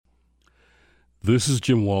This is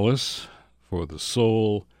Jim Wallace for the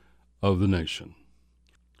Soul of the Nation.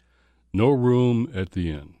 No room at the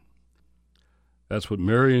inn. That's what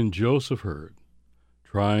Mary and Joseph heard,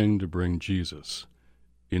 trying to bring Jesus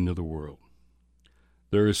into the world.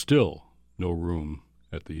 There is still no room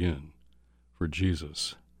at the inn for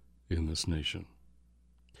Jesus in this nation.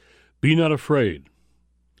 Be not afraid.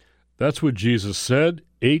 That's what Jesus said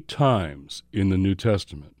 8 times in the New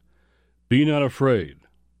Testament. Be not afraid.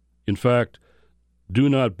 In fact, do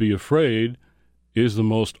not be afraid is the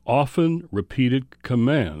most often repeated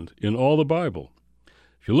command in all the Bible.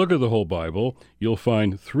 If you look at the whole Bible, you'll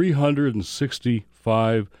find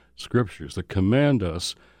 365 scriptures that command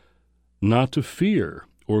us not to fear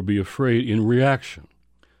or be afraid in reaction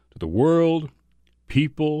to the world,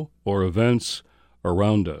 people, or events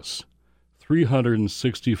around us.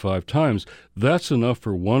 365 times. That's enough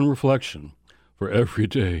for one reflection for every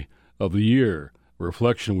day of the year, a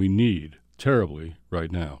reflection we need terribly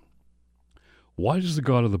right now. Why does the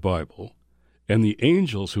God of the Bible and the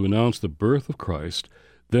angels who announce the birth of Christ,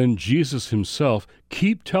 then Jesus himself,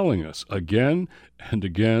 keep telling us again and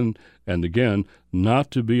again and again not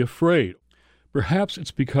to be afraid? Perhaps it's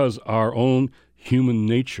because our own human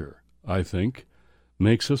nature, I think,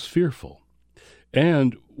 makes us fearful.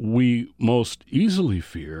 And we most easily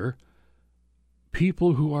fear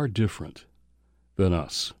people who are different than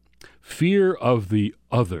us. Fear of the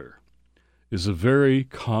other is a very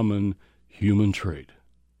common human trait.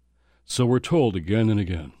 So we're told again and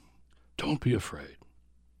again, don't be afraid.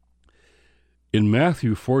 In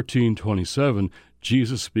Matthew 14:27,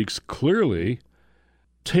 Jesus speaks clearly.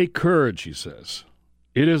 Take courage, he says.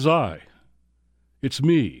 It is I. It's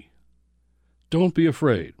me. Don't be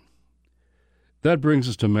afraid. That brings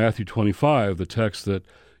us to Matthew 25, the text that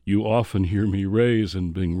you often hear me raise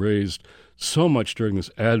and being raised so much during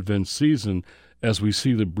this Advent season as we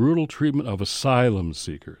see the brutal treatment of asylum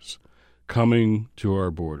seekers coming to our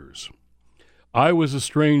borders. I was a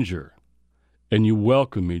stranger, and you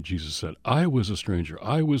welcomed me, Jesus said. I was a stranger.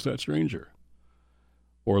 I was that stranger.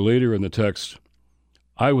 Or later in the text,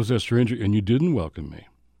 I was that stranger, and you didn't welcome me.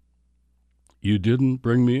 You didn't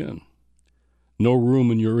bring me in. No room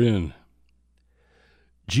in your inn.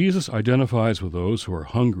 Jesus identifies with those who are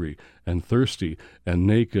hungry and thirsty and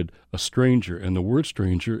naked, a stranger. And the word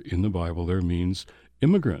stranger in the Bible there means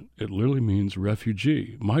immigrant. It literally means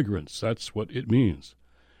refugee, migrants. That's what it means.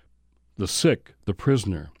 The sick, the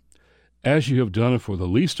prisoner. As you have done it for the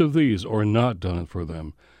least of these, or not done it for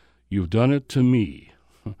them, you've done it to me.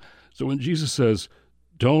 So when Jesus says,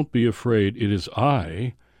 don't be afraid, it is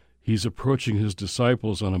I, he's approaching his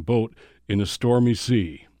disciples on a boat in a stormy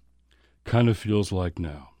sea. Kind of feels like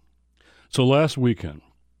now. So last weekend,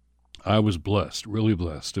 I was blessed, really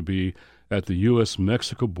blessed, to be at the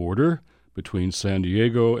U.S.-Mexico border between San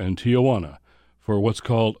Diego and Tijuana for what's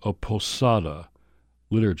called a posada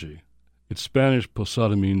liturgy. In Spanish,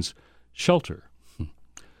 posada means shelter.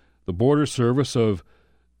 The border service of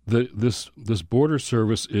this border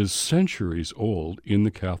service is centuries old in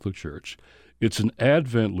the Catholic Church. It's an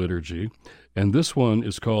Advent liturgy, and this one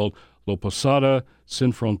is called La Posada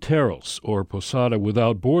Sin Fronteras, or Posada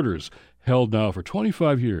Without Borders, held now for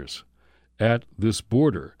 25 years at this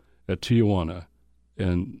border at Tijuana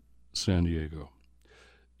and San Diego.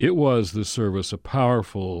 It was, this service, a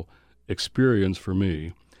powerful experience for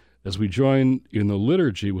me as we joined in the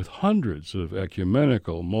liturgy with hundreds of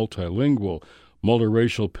ecumenical, multilingual,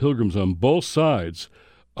 multiracial pilgrims on both sides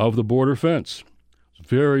of the border fence. It's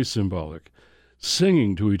very symbolic,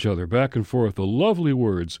 singing to each other back and forth the lovely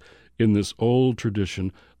words in this old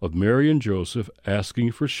tradition of Mary and Joseph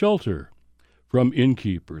asking for shelter from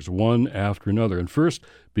innkeepers, one after another, and first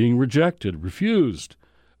being rejected, refused,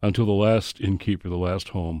 until the last innkeeper, the last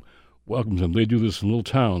home, welcomes them. They do this in little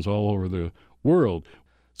towns all over the world.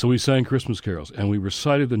 So we sang Christmas carols, and we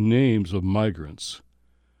recited the names of migrants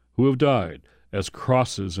who have died as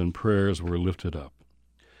crosses and prayers were lifted up.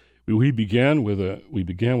 We began with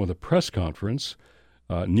a press conference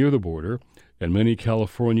near the border, and many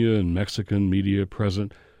California and Mexican media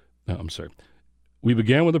present. We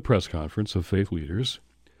began with a press conference of faith leaders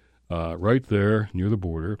right there near the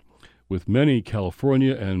border, with many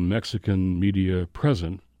California and Mexican media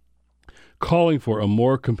present, calling for a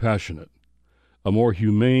more compassionate, a more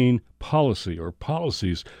humane policy or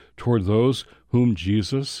policies toward those whom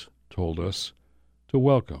Jesus told us to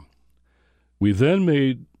welcome. We then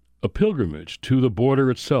made a pilgrimage to the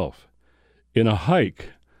border itself in a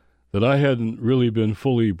hike that I hadn't really been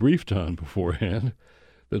fully briefed on beforehand,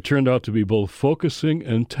 that turned out to be both focusing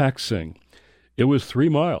and taxing. It was 3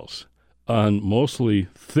 miles on mostly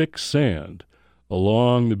thick sand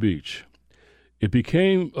along the beach. It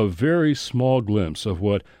became a very small glimpse of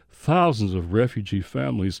what thousands of refugee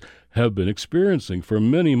families have been experiencing for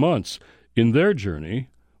many months in their journey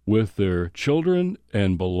with their children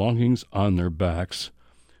and belongings on their backs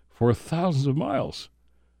for thousands of miles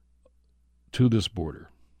to this border.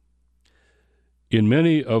 In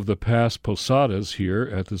many of the past posadas here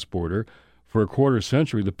at this border, for a quarter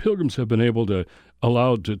century, the pilgrims have been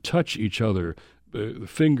allowed to touch each other,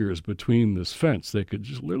 fingers between this fence. They could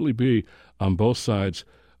just literally be on both sides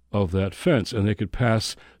of that fence, and they could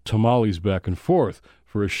pass tamales back and forth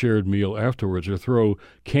for a shared meal afterwards, or throw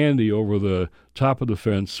candy over the top of the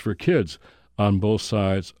fence for kids on both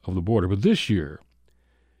sides of the border. But this year,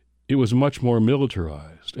 it was much more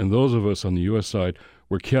militarized, and those of us on the U.S. side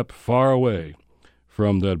were kept far away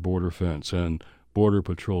from that border fence, and Border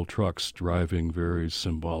Patrol trucks driving very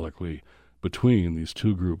symbolically between these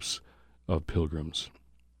two groups of pilgrims.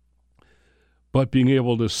 But being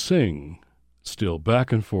able to sing still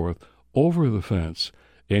back and forth over the fence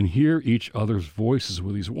and hear each other's voices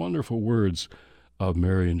with these wonderful words of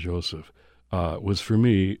Mary and Joseph was for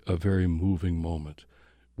me a very moving moment.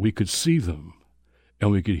 We could see them,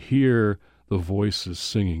 and we could hear the voices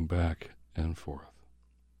singing back and forth.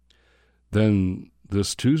 Then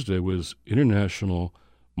this Tuesday was International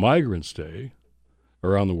Migrants Day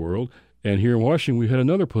around the world, and here in Washington we had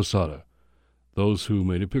another posada. Those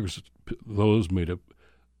made a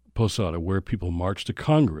posada where people marched to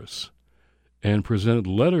Congress and presented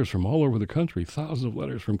letters from all over the country, thousands of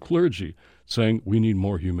letters from clergy saying we need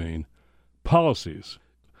more humane policies.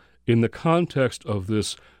 In the context of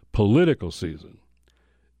this political season,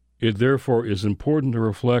 it therefore is important to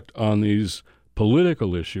reflect on these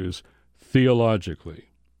political issues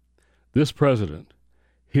theologically. This president,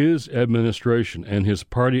 his administration, and his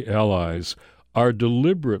party allies are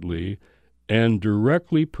deliberately and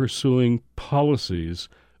directly pursuing policies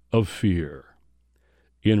of fear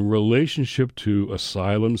in relationship to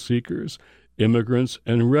asylum seekers, immigrants,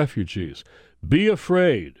 and refugees. Be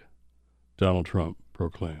afraid, Donald Trump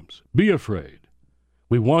proclaims. Be afraid.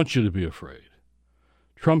 We want you to be afraid.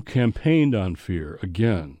 Trump campaigned on fear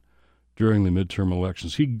again during the midterm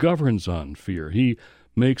elections. He governs on fear. He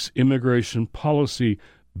makes immigration policy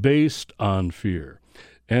based on fear.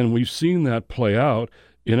 And we've seen that play out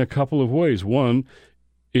in a couple of ways. One,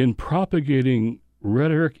 in propagating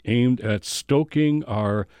rhetoric aimed at stoking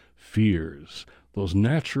our fears, those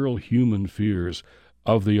natural human fears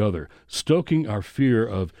of the other, stoking our fear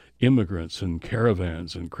of immigrants and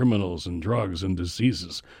caravans and criminals and drugs and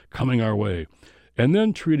diseases coming our way, and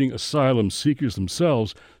then treating asylum seekers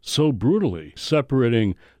themselves so brutally,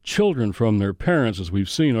 separating children from their parents, as we've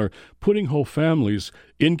seen, or putting whole families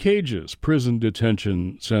in cages, prison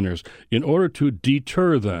detention centers, in order to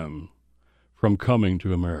deter them from coming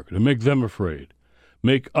to America, to make them afraid,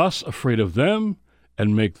 make us afraid of them,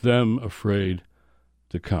 and make them afraid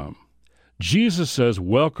to come. Jesus says,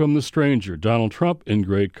 welcome the stranger. Donald Trump, in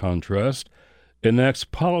great contrast, enacts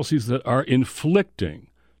policies that are inflicting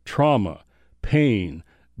trauma, pain,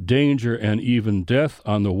 danger, and even death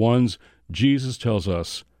on the ones Jesus tells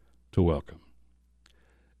us to welcome.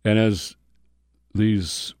 And as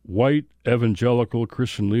these white evangelical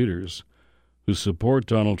Christian leaders who support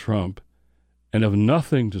Donald Trump and have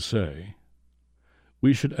nothing to say,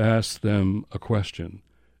 we should ask them a question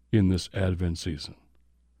in this Advent season.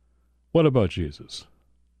 What about Jesus?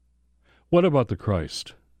 What about the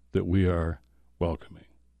Christ that we are welcoming?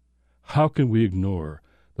 How can we ignore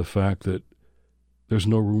the fact that there's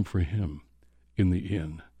no room for him in the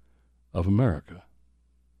inn of America?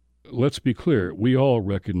 Let's be clear. We all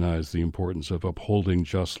recognize the importance of upholding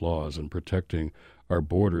just laws and protecting our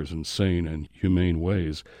borders in sane and humane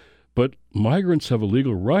ways. But migrants have a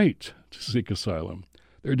legal right to seek asylum.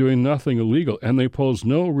 They're doing nothing illegal, and they pose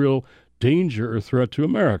no real danger or threat to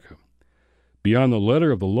America. Beyond the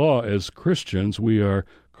letter of the law, as Christians, we are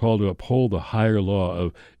called to uphold the higher law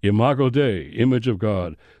of Imago Dei, image of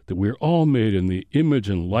God, that we're all made in the image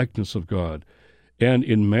and likeness of God. And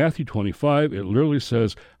in Matthew 25, it literally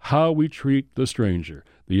says how we treat the stranger,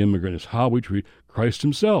 the immigrant, is how we treat Christ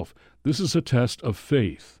himself. This is a test of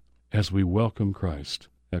faith as we welcome Christ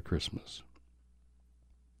at Christmas.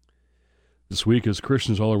 This week, as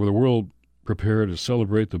Christians all over the world prepare to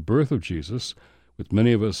celebrate the birth of Jesus, with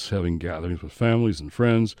many of us having gatherings with families and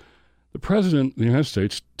friends, the President of the United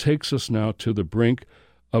States takes us now to the brink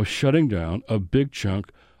of shutting down a big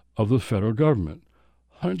chunk of the federal government.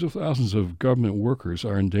 Hundreds of thousands of government workers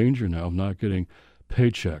are in danger now of not getting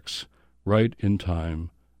paychecks right in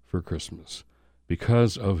time for Christmas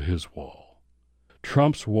because of his wall.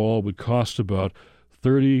 Trump's wall would cost about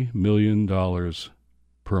 $30 million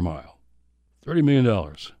per mile. $30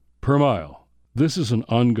 million per mile This is an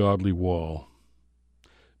ungodly wall,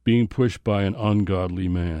 being pushed by an ungodly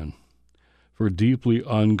man for deeply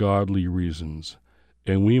ungodly reasons,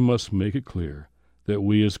 and we must make it clear that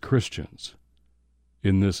we as Christians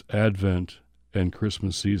in this Advent and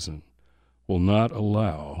Christmas season will not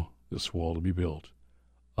allow this wall to be built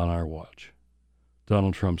on our watch.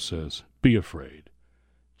 Donald Trump says, be afraid.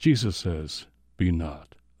 Jesus says, be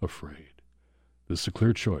not afraid. This is a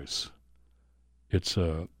clear choice. It's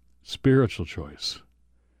a spiritual choice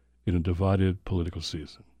in a divided political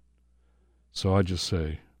season. So I just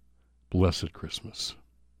say, blessed Christmas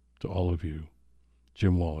to all of you.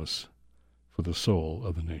 Jim Wallace, for the soul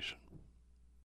of the nation.